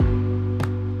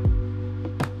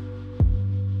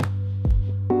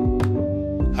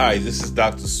Hi, this is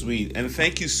Dr. Sweet, and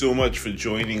thank you so much for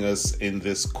joining us in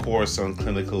this course on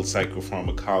clinical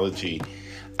psychopharmacology.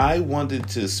 I wanted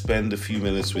to spend a few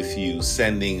minutes with you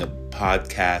sending a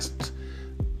podcast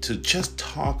to just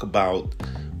talk about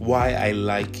why I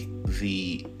like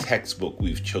the textbook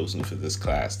we've chosen for this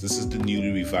class. This is the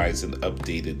newly revised and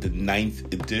updated, the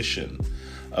 9th edition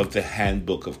of the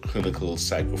Handbook of Clinical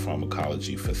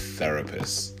Psychopharmacology for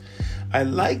Therapists. I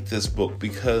like this book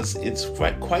because it's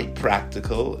quite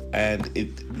practical and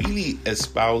it really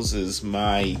espouses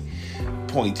my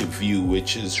point of view,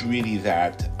 which is really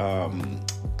that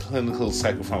clinical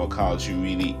psychopharmacology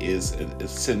really is a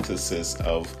synthesis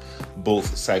of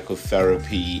both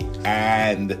psychotherapy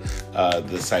and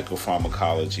the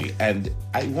psychopharmacology. And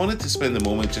I wanted to spend a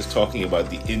moment just talking about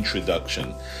the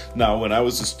introduction. Now, when I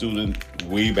was a student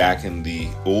way back in the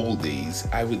old days,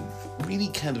 I would really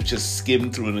kind of just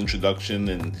skim through an introduction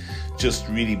and just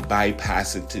really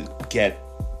bypass it to get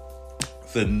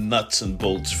the nuts and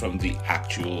bolts from the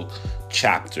actual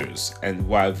chapters. And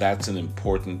while that's an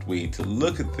important way to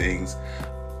look at things,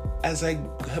 as I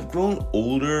have grown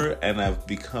older and I've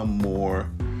become more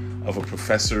of a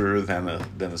professor than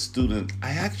a student,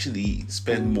 I actually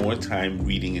spend more time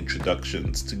reading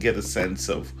introductions to get a sense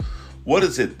of what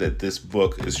is it that this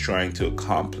book is trying to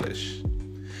accomplish.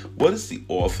 What is the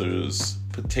author's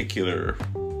particular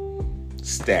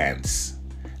stance?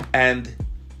 And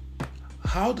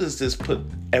how does this put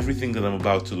everything that I'm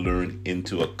about to learn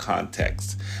into a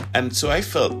context? And so I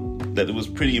felt that it was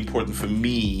pretty important for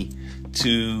me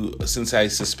to, since I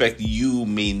suspect you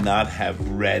may not have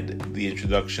read the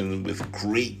introduction with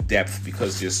great depth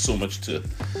because there's so much to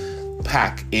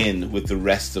pack in with the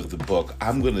rest of the book,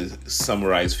 I'm going to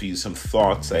summarize for you some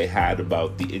thoughts I had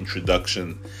about the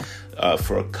introduction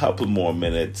for a couple more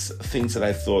minutes, things that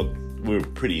I thought were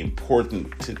pretty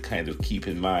important to kind of keep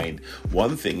in mind.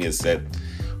 One thing is that,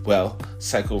 well,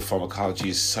 psychopharmacology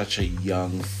is such a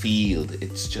young field.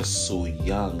 It's just so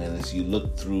young. And as you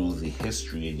look through the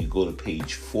history and you go to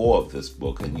page 4 of this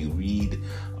book and you read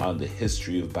on the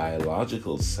history of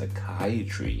biological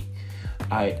psychiatry,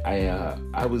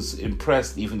 I was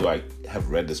impressed, even though I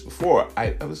have read this before,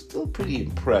 I was still pretty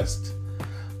impressed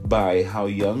by how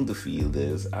young the field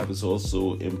is. I was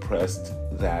also impressed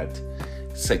that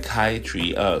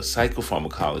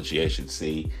psychopharmacology, I should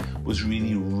say, was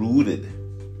really rooted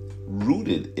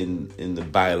in the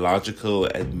biological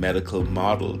and medical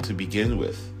model to begin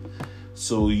with.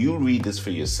 So you read this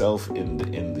for yourself in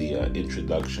the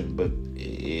introduction, but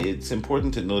it's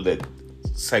important to know that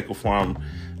psychopharm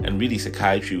and really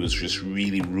psychiatry was just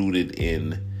really rooted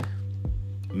in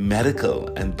medical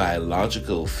and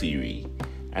biological theory,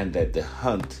 and that the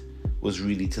hunt was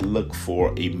really to look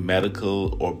for a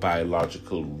medical or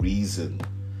biological reason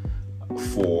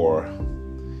for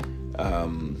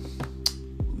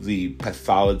the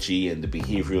pathology and the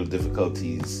behavioral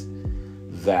difficulties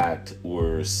that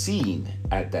were seen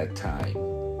at that time.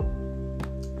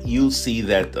 You'll see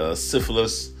that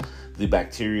syphilis, the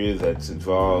bacteria that's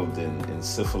involved in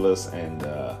syphilis, and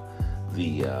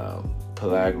the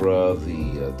pellagra,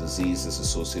 the diseases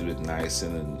associated with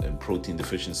niacin and protein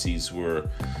deficiencies, were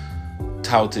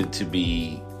touted to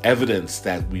be evidence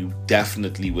that we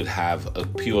definitely would have a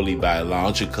purely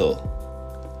biological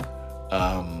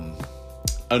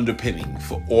underpinning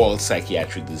for all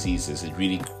psychiatric diseases. It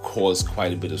really caused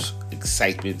quite a bit of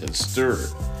excitement and stir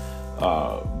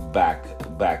back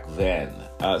then.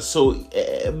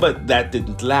 But that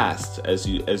didn't last. As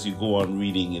you go on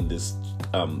reading in this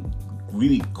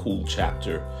really cool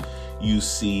chapter, you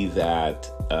see that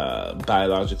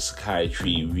biologic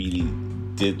psychiatry really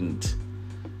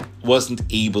wasn't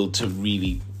able to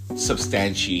really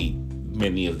substantiate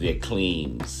many of their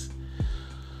claims.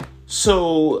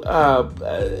 So,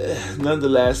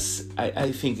 nonetheless,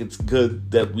 I think it's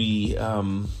good that we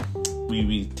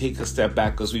take a step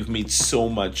back because we've made so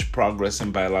much progress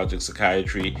in biologic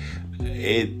psychiatry.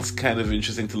 It's kind of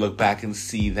interesting to look back and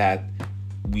see that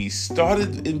we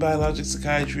started in biologic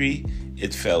psychiatry,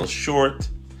 it fell short.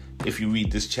 If you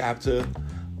read this chapter,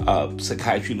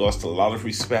 psychiatry lost a lot of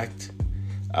respect.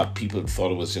 People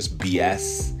thought it was just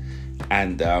BS,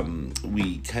 and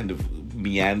we kind of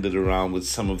meandered around with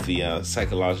some of the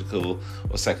psychological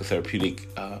or psychotherapeutic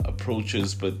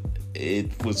approaches, but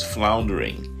it was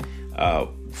floundering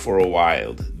for a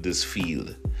while, this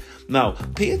field. Now,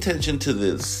 pay attention to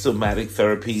the somatic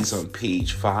therapies on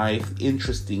page 5.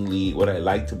 Interestingly, what I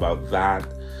liked about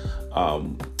that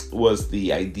was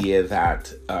the idea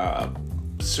that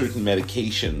certain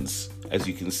medications, as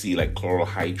you can see, like chloral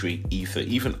hydrate, ether,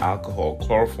 even alcohol,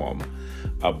 chloroform,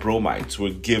 bromides,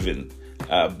 were given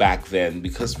back then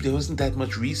because there wasn't that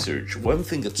much research. One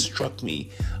thing that struck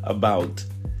me about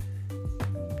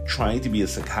trying to be a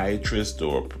psychiatrist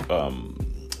or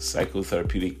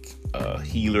psychotherapeutic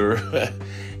healer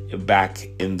back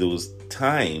in those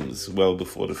times, well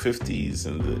before the 50s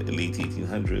and the late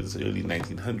 1800s, early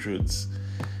 1900s,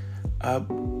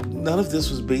 none of this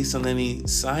was based on any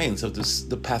science of the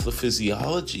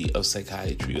pathophysiology of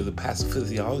psychiatry or the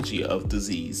pathophysiology of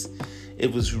disease.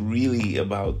 It was really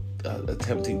about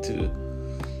attempting to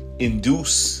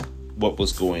induce what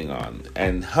was going on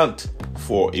and hunt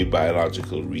for a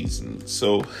biological reason.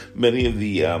 So many of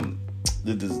the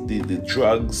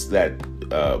drugs that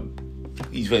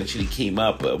eventually came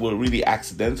up were really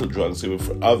accidental drugs. They were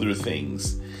for other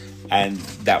things, and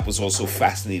that was also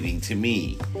fascinating to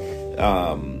me.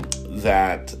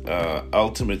 That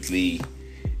ultimately,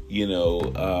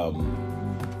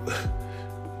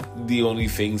 the only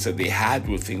things that they had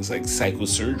were things like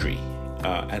psychosurgery,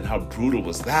 and how brutal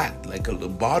was that? Like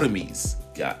lobotomies,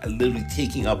 literally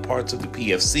taking out parts of the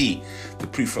PFC, the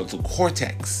prefrontal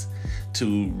cortex,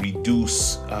 to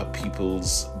reduce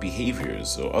people's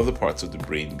behaviors, or other parts of the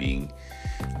brain being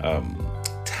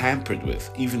tampered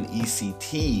with. Even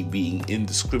ECT being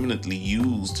indiscriminately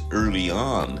used early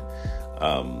on,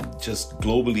 just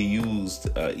globally used,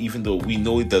 even though we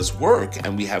know it does work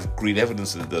and we have great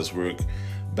evidence that it does work.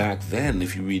 Back then,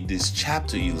 if you read this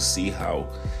chapter, you'll see how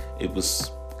it was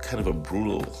kind of a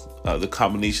brutal, the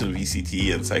combination of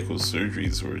ECT and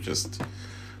psychosurgeries were just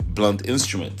blunt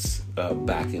instruments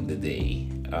back in the day.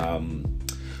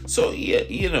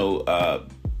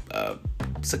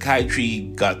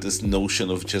 Psychiatry got this notion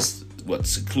of just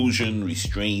seclusion,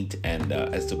 restraint, and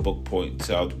as the book points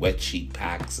out, wet sheet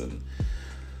packs, and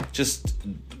just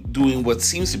doing what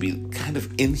seems to be kind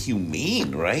of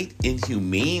inhumane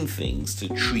things to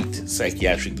treat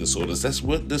psychiatric disorders. That's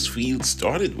what this field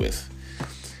started with.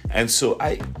 And so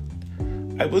I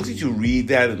wanted to read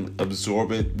that and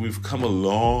absorb it. We've come a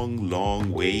long,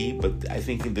 long way, but I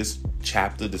think in this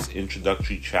chapter, this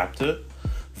introductory chapter,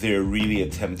 they're really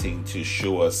attempting to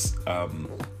show us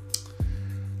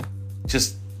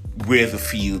just where the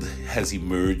field has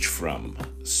emerged from.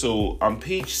 So on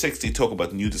page 6, they talk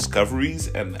about new discoveries,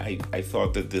 and I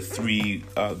thought that the three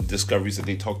discoveries that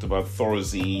they talked about,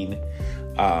 Thorazine,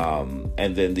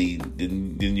 and then the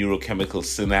neurochemical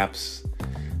synapse,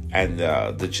 and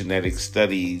the genetic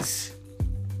studies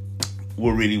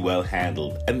were really well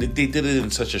handled. And they did it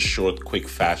in such a short, quick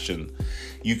fashion.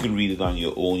 You can read it on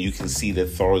your own. You can see that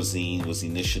Thorazine was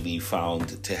initially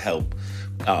found to help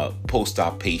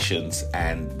post-op patients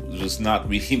and was not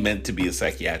really meant to be a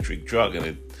psychiatric drug.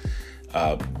 And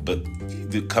but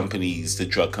the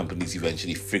drug companies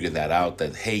eventually figured that out,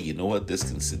 that, hey, you know what, this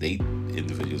can sedate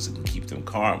individuals and keep them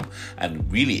calm. And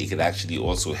really, it could actually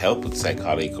also help with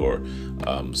psychotic or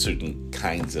certain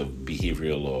kinds of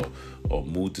behavioral or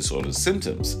mood disorder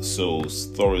symptoms. So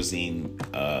Thorazine,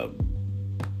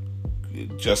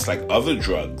 just like other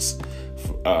drugs,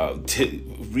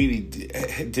 really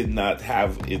did not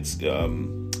have its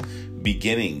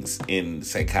beginnings in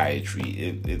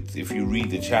psychiatry. If you read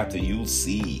the chapter, you'll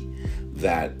see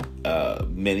that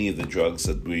many of the drugs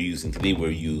that we're using today were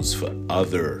used for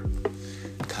other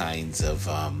kinds of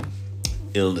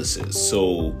illnesses.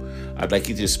 So I'd like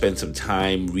you to spend some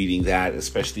time reading that,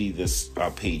 especially this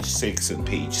page 6 and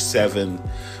page 7,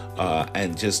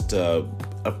 and just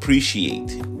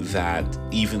appreciate that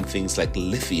even things like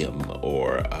lithium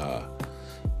or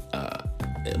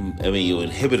MAO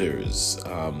inhibitors,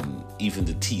 even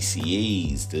the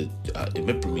TCAs, the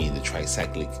imipramine, the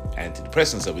tricyclic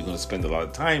antidepressants that we're going to spend a lot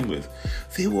of time with,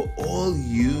 they were all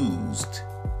used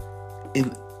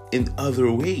in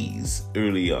other ways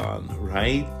early on,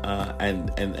 right?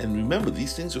 And remember,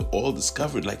 these things were all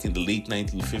discovered like in the late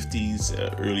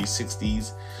 1950s, early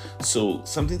 60s. So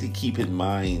something to keep in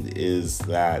mind is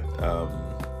that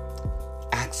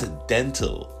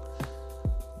accidental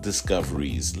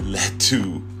discoveries led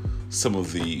to some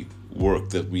of the work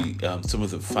that some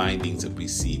of the findings that we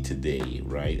see today,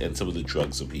 right? And some of the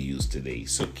drugs that we use today.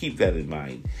 So keep that in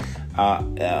mind.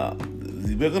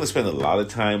 We're going to spend a lot of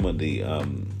time on the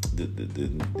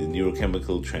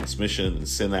neurochemical transmission and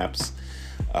synapse,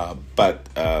 but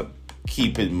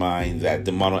keep in mind that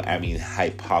the monoamine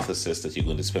hypothesis that you're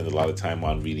going to spend a lot of time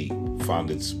on really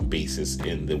found its basis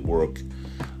in the work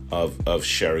of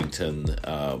Sherrington,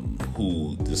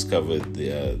 who discovered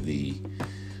the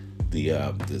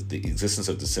existence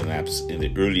of the synapse in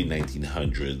the early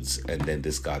 1900s, and then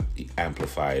this got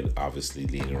amplified, obviously,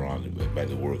 later on by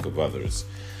the work of others.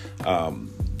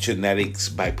 Genetics,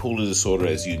 bipolar disorder,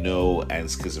 as you know, and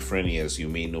schizophrenia, as you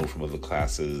may know from other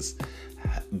classes,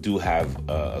 do have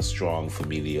a strong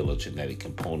familial or genetic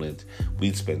component.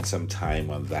 We'd spend some time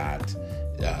on that,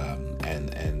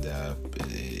 and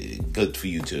good for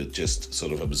you to just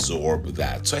sort of absorb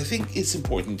that. So I think it's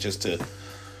important just to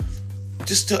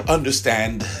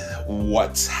understand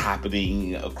what's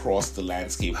happening across the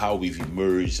landscape, how we've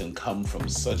emerged and come from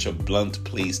such a blunt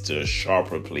place to a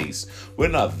sharper place. We're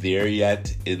not there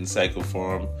yet in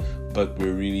psychopharm, but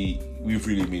we've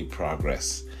really made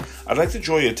progress. I'd like to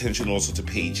draw your attention also to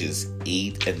pages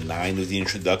 8 and 9 of the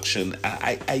introduction.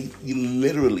 I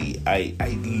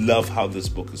love how this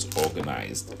book is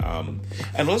organized,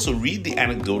 and also read the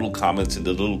anecdotal comments in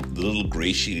the little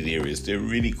gray shaded areas. They're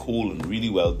really cool and really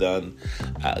well done.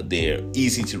 They're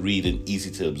easy to read and easy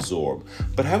to absorb.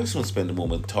 But I just want to spend a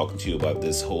moment talking to you about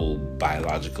this whole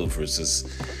biological versus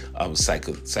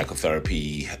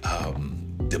psychotherapy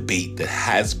debate that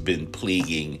has been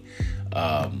plaguing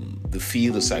the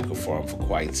field of psychopharm for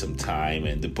quite some time,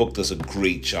 and the book does a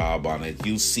great job on it.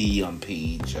 You'll see on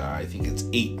page, I think it's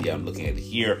 8, I'm looking at it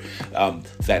here,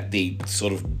 that they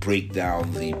sort of break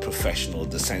down the professional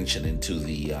dissension into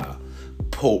the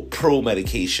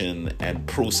pro-medication and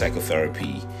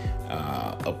pro-psychotherapy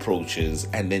approaches,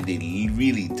 and then they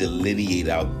really delineate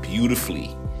out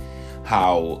beautifully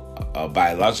how a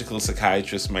biological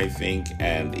psychiatrist might think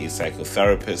and a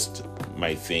psychotherapist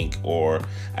might think,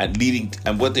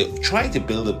 and what they're trying to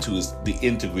build up to is the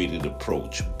integrated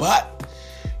approach. But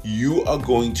you are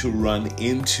going to run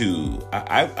into,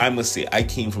 I must say, I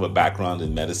came from a background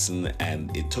in medicine,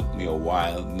 and it took me a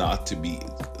while not to be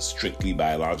strictly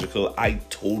biological. I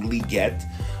totally get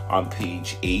on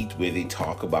page 8 where they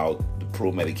talk about the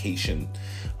pro-medication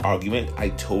argument. I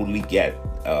totally get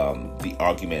the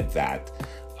argument that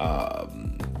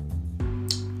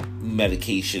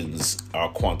medications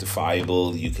are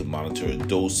quantifiable. You can monitor a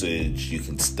dosage. You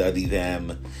can study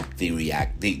them. They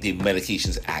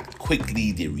medications act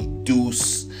quickly. They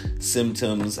reduce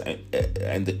symptoms,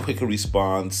 and the quicker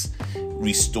response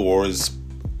restores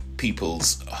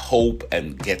people's hope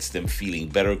and gets them feeling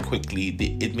better quickly.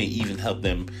 It may even help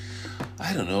them,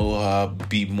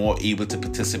 be more able to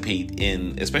participate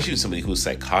in, especially with somebody who's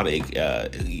psychotic.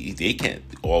 They can't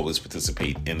always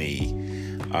participate in a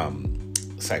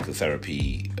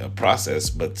psychotherapy process,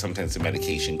 but sometimes the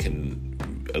medication can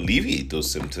alleviate those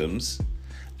symptoms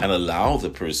and allow the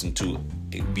person to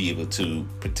be able to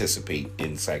participate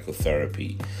in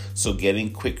psychotherapy. So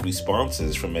getting quick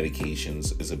responses from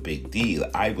medications is a big deal.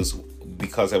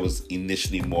 Because I was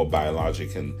initially more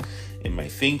biologic in my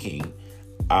thinking,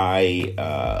 I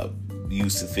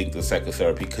used to think that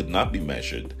psychotherapy could not be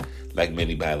measured like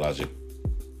many biologic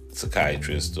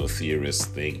psychiatrists or theorists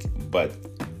think, but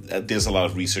there's a lot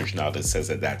of research now that says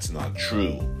that that's not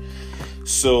true.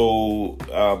 So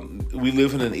we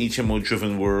live in an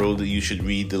HMO-driven world. You should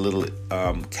read the little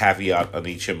caveat on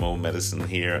HMO medicine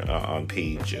here on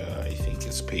page, I think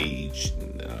it's page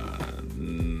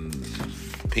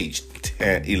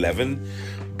 11.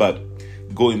 But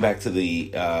going back to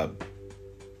the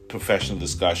professional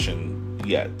discussion,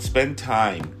 spend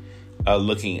time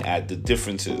looking at the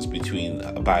differences between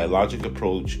a biologic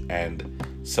approach and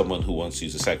someone who wants to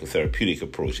use a psychotherapeutic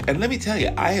approach. And let me tell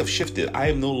you, I have shifted. I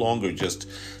am no longer just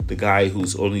the guy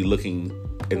who's only looking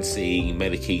and saying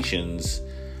medications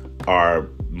are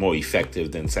more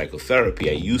effective than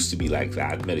psychotherapy. I used to be like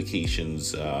that.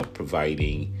 Medications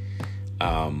providing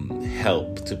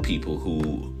help to people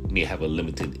who may have a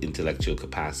limited intellectual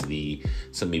capacity.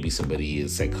 So maybe somebody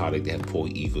is psychotic, they have poor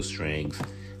ego strength.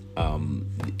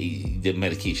 The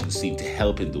medications seem to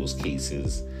help in those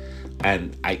cases.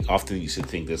 And I often used to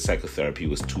think that psychotherapy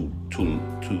was too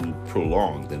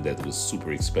prolonged and that it was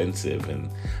super expensive.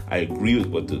 And I agree with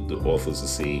what the authors are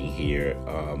saying here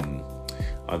on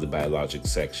the biologic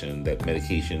section, that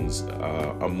medications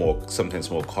are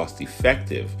sometimes more cost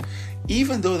effective,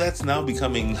 even though that's now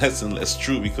becoming less and less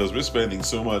true because we're spending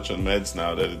so much on meds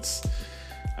now that it's,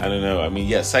 I don't know. I mean,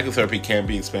 yes, psychotherapy can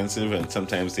be expensive, and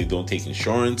sometimes they don't take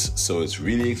insurance, so it's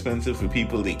really expensive for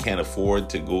people. They can't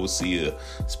afford to go spend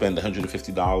 $150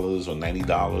 or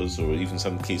 $90 or even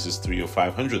some cases $300 or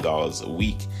 $500 a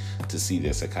week to see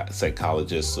their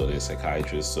psychologist or their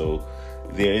psychiatrist. So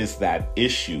there is that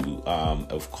issue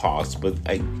of cost, but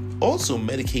also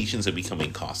medications are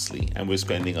becoming costly, and we're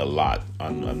spending a lot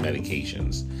on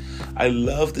medications. I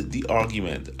love the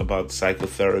argument about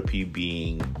psychotherapy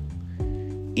being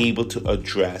able to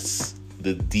address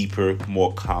the deeper,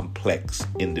 more complex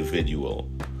individual,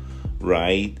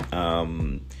 right?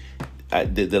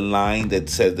 The line that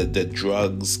said that the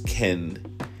drugs can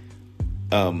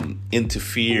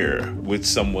interfere with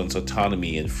someone's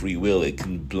autonomy and free will. It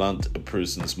can blunt a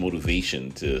person's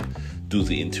motivation to do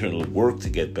the internal work to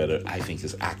get better, I think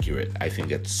is accurate. I think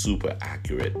that's super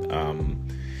accurate.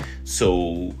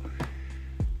 So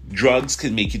drugs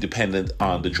can make you dependent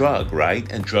on the drug, right?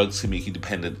 And drugs can make you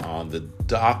dependent on the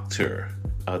doctor,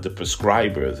 the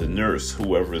prescriber, the nurse,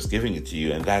 whoever is giving it to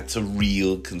you. And that's a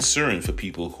real concern for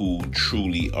people who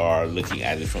truly are looking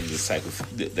at it from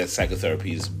that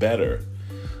psychotherapy is better.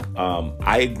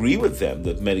 I agree with them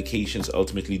that medications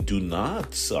ultimately do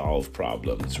not solve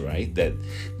problems, right? That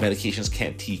medications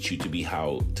can't teach you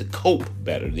how to cope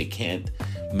better. They can't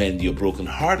mend your broken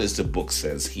heart, as the book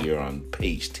says here on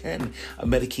page 10. A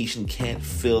medication can't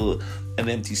fill an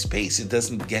empty space. It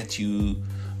doesn't get you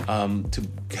to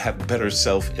have better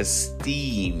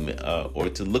self-esteem or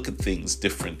to look at things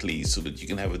differently so that you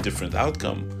can have a different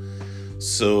outcome.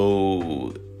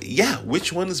 So yeah,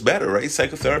 which one is better, right?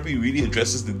 Psychotherapy really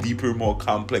addresses the deeper, more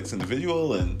complex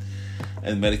individual, and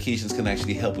medications can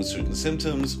actually help with certain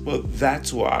symptoms. Well,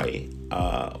 that's why.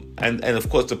 And of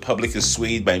course, the public is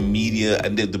swayed by media,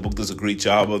 and the book does a great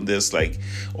job on this. Like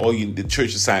the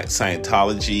Church of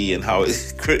Scientology and how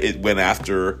it went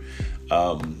after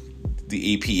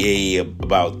the APA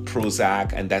about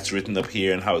Prozac, and that's written up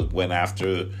here, and how it went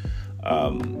after.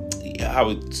 How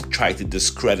it tried to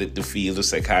discredit the field of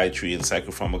psychiatry and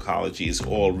psychopharmacology is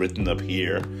all written up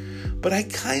here. But I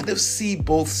kind of see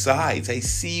both sides. I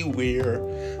see where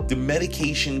the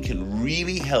medication can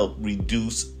really help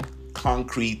reduce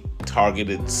concrete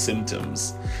targeted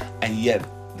symptoms, and yet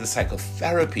the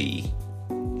psychotherapy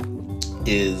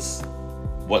is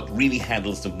what really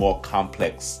handles the more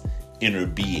complex inner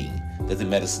being that the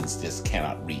medicines just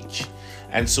cannot reach.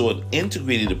 And so an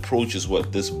integrated approach is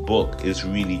what this book is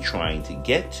really trying to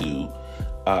get to.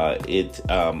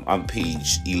 On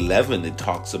page 11, it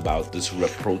talks about this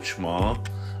rapprochement,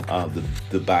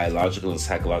 the biological and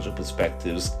psychological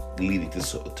perspectives leading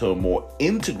to a more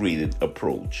integrated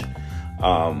approach.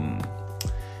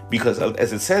 Because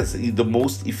as it says, the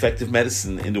most effective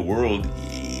medicine in the world,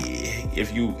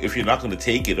 if you're not going to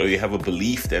take it, or you have a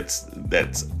belief that's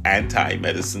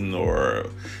anti-medicine, or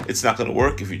it's not going to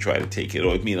work if you try to take it,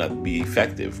 or it may not be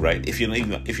effective, right? If you're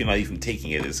not even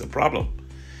taking it, it's a problem.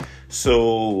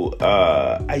 So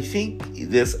I think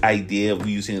this idea of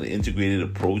using an integrated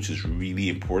approach is really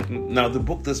important. Now, the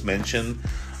book does mention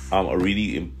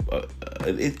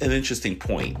an interesting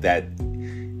point, that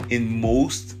in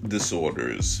most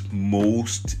disorders,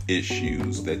 most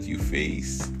issues that you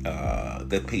face,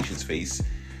 that patients face,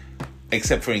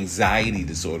 except for anxiety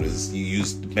disorders, you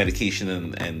use medication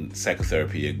and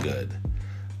psychotherapy are good.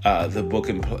 The book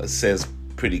says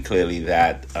pretty clearly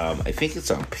that, I think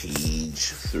it's on page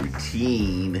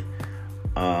 13.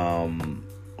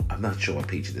 I'm not sure what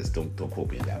page it is. Don't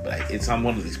quote me on that. But it's on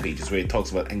one of these pages where it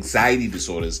talks about anxiety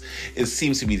disorders. It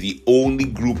seems to be the only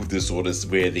group of disorders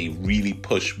where they really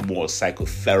push more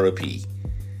psychotherapy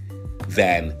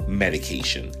than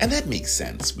medication. And that makes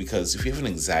sense, because if you have an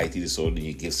anxiety disorder and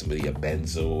you give somebody a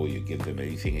benzo, or you give them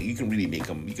anything, you can really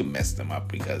you can mess them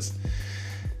up, because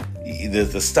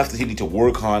the stuff that you need to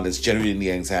work on that's generating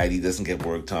the anxiety doesn't get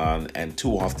worked on. And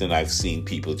too often I've seen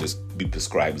people just be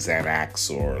prescribed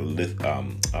Xanax or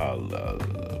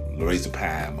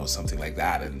lorazepam or something like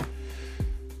that, and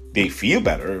they feel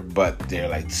better, but they're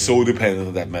like so dependent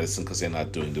on that medicine because they're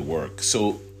not doing the work.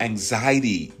 So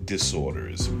anxiety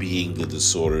disorders being the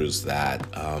disorders that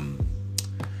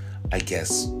I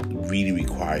guess really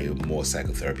require more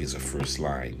psychotherapy as a first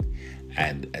line,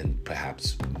 and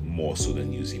perhaps more so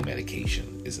than using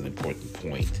medication, is an important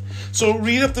point. So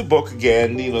read up the book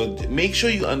again. Make sure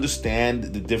you understand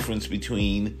the difference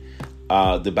between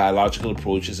the biological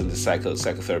approaches and the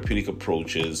psychotherapeutic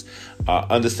approaches.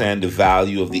 Understand the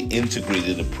value of the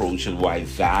integrated approach and why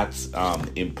that's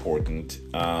important.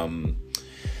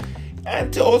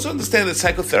 And to also understand that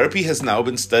psychotherapy has now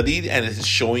been studied and it is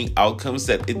showing outcomes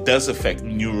that it does affect the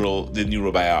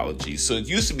neurobiology. So it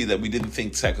used to be that we didn't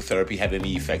think psychotherapy had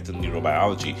any effect on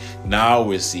neurobiology. Now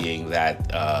we're seeing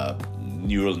that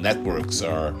neural networks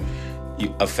are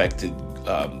affected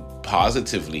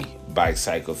positively by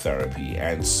psychotherapy,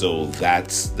 and so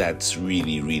that's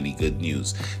really, really good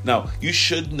news. Now, you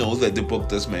should know that the book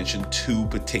does mention two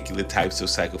particular types of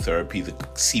psychotherapy: the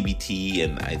CBT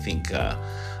and I think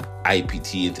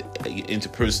IPT,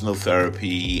 interpersonal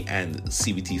therapy, and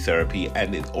CBT therapy.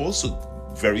 And it also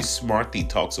very smartly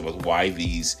talks about why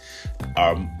these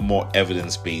are more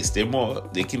evidence-based. They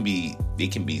can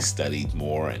be studied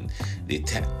more, and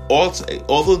also,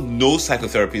 although no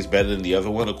psychotherapy is better than the other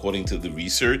one according to the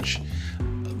research,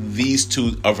 these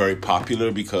two are very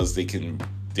popular because they're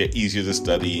easier to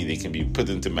study. They can be put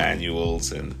into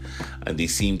manuals, and they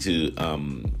seem to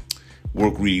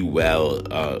work really well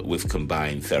with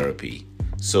combined therapy.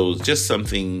 So just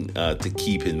something to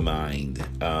keep in mind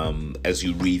as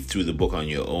you read through the book on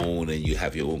your own and you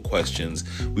have your own questions.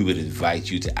 We would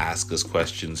invite you to ask us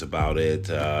questions about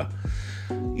it.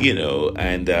 You're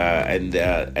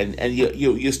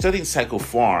studying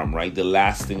psychopharm, right? The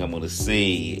last thing I'm going to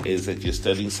say is that you're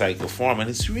studying psychopharm, and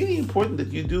it's really important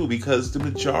that you do, because the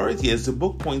majority, as the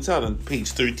book points out on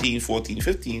page 13, 14,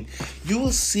 15, you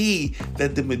will see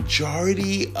that the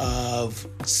majority of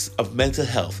mental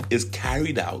health is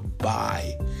carried out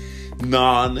by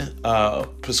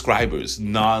non-prescribers,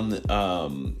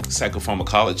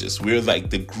 non-psychopharmacologists. We're like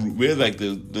the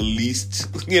least,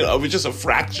 we're just a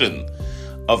fraction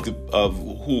of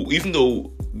who, even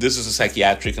though this is a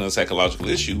psychiatric and a psychological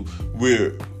issue,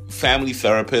 we're family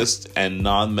therapists and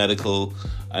non-medical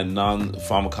and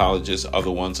non-pharmacologists are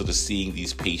the ones that are seeing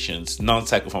these patients.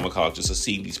 Non-psychopharmacologists are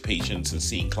seeing these patients and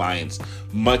seeing clients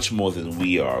much more than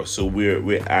we are. So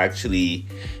we're actually,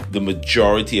 the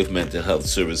majority of mental health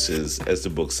services, as the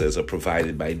book says, are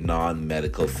provided by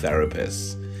non-medical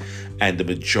therapists. And the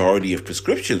majority of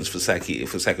prescriptions for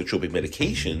psychotropic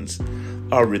medications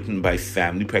are written by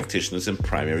family practitioners and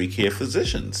primary care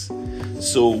physicians.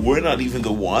 So we're not even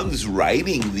the ones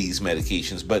writing these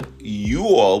medications, but you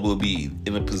all will be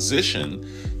in a position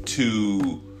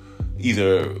to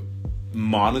either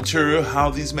monitor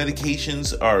how these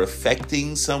medications are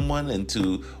affecting someone, and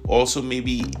to also,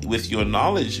 maybe with your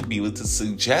knowledge, be able to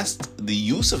suggest the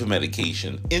use of a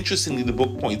medication. Interestingly, the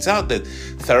book points out that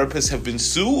therapists have been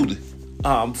sued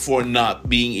for not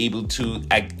being able to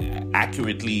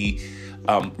accurately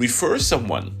refer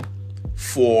someone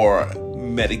for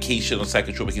medication or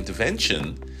psychotropic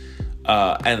intervention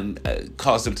and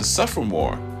cause them to suffer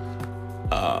more.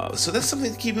 So that's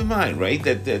something to keep in mind, right?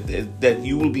 That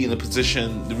you will be in a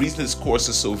position. The reason this course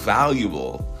is so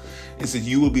valuable is that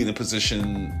you will be in a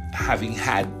position, having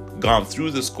gone through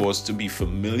this course, to be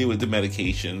familiar with the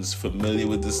medications, familiar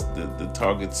with the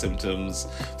target symptoms,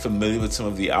 familiar with some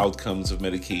of the outcomes of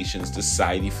medications, the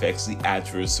side effects, the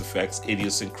adverse effects,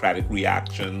 idiosyncratic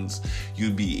reactions.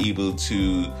 You'll be able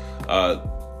to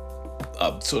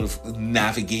sort of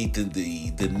navigate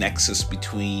the nexus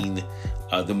between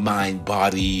the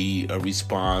mind-body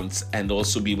response, and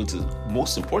also be able to,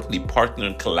 most importantly, partner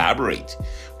and collaborate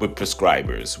with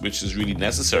prescribers, which is really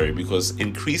necessary, because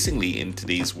increasingly in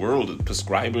today's world,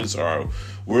 prescribers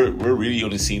we're really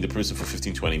only seeing the person for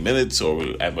 15-20 minutes, or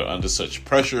we're under such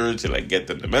pressure to get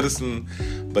them the medicine.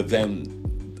 But then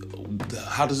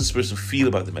how does this person feel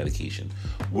about the medication?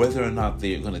 Whether or not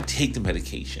they're going to take the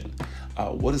medication.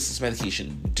 What is this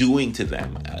medication doing to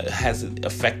them? Has it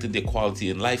affected their quality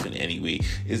in life in any way?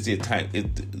 Is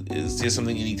there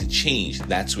something you need to change?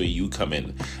 That's where you come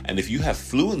in. And if you have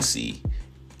fluency,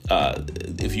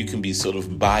 if you can be sort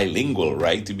of bilingual,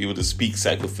 right, to be able to speak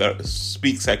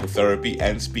psychotherapy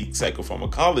and speak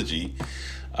psychopharmacology,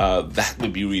 that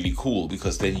would be really cool,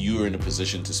 because then you're in a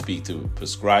position to speak to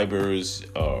prescribers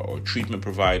or treatment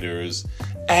providers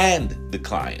and the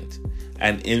client,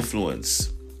 and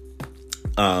influence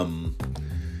and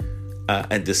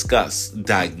discuss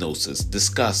diagnosis,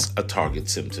 discuss a target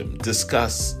symptom,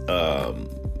 discuss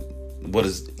what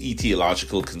is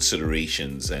etiological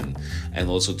considerations, and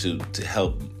also to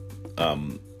help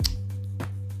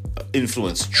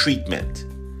influence treatment.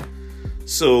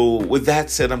 So with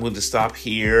that said, I'm going to stop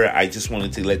here. I just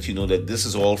wanted to let you know that this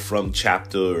is all from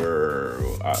chapter,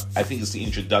 I think it's the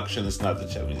introduction. It's not the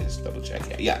chapter. Let me just double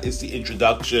check. Yeah, it's the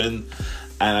introduction.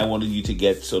 And I wanted you to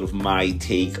get sort of my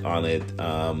take on it,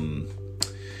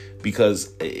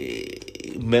 because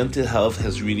mental health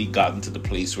has really gotten to the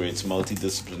place where it's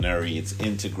multidisciplinary, it's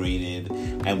integrated,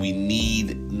 and we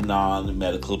need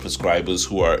non-medical prescribers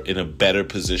who are in a better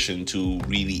position to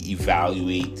really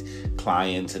evaluate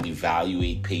clients and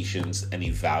evaluate patients and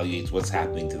evaluate what's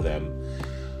happening to them,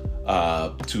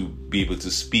 to be able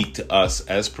to speak to us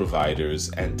as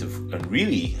providers and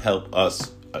really help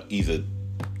us either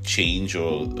change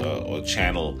or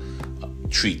channel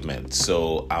treatment.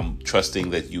 So I'm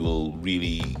trusting that you will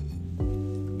really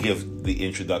give the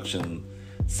introduction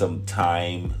some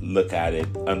time, look at it,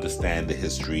 understand the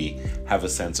history, have a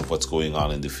sense of what's going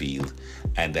on in the field,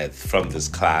 and that from this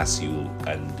class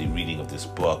and the reading of this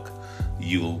book,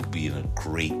 you'll be in a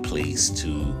great place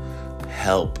to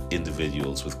help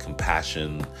individuals with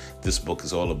compassion. This book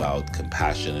is all about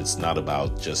compassion. It's not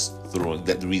about just throwing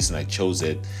that. The reason I chose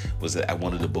it was that I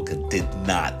wanted a book that did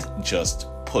not just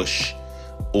push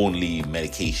only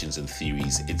medications and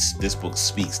theories. This book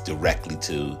speaks directly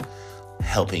to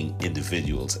helping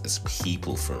individuals as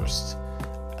people first,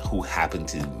 who happen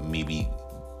to maybe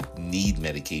need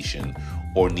medication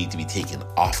or need to be taken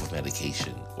off of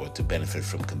medication or to benefit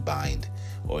from combined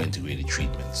or integrated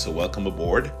treatment. So welcome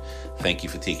aboard. Thank you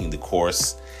for taking the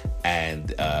course.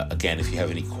 And again, if you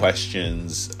have any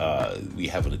questions, we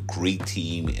have a great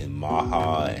team in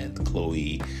Maha and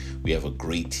Chloe. We have a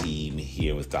great team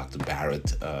here with Dr.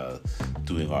 Barrett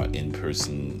doing our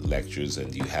in-person lectures,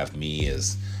 and you have me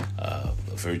as a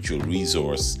virtual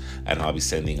resource, and I'll be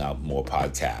sending out more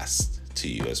podcasts to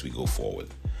you as we go forward.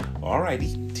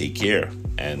 Alrighty, take care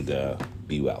and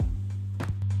be well.